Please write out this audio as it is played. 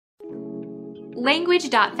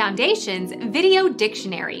Language.Foundation's Video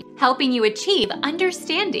Dictionary, helping you achieve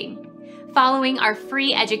understanding. Following our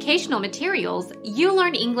free educational materials, you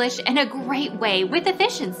learn English in a great way with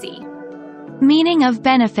efficiency. Meaning of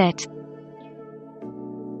benefit.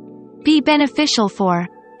 Be beneficial for.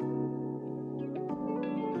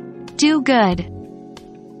 Do good.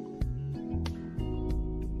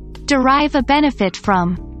 Derive a benefit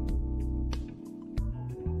from.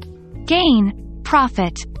 Gain,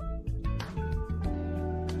 profit.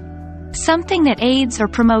 Something that aids or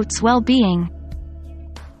promotes well-being.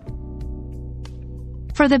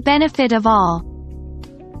 For the benefit of all.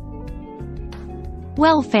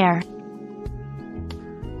 Welfare.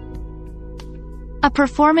 A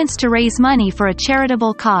performance to raise money for a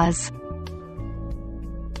charitable cause.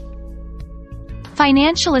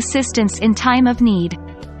 Financial assistance in time of need.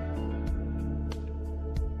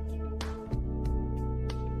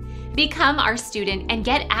 Become our student and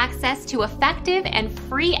get access to effective and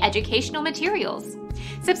free educational materials.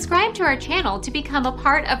 Subscribe to our channel to become a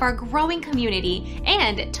part of our growing community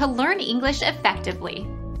and to learn English effectively.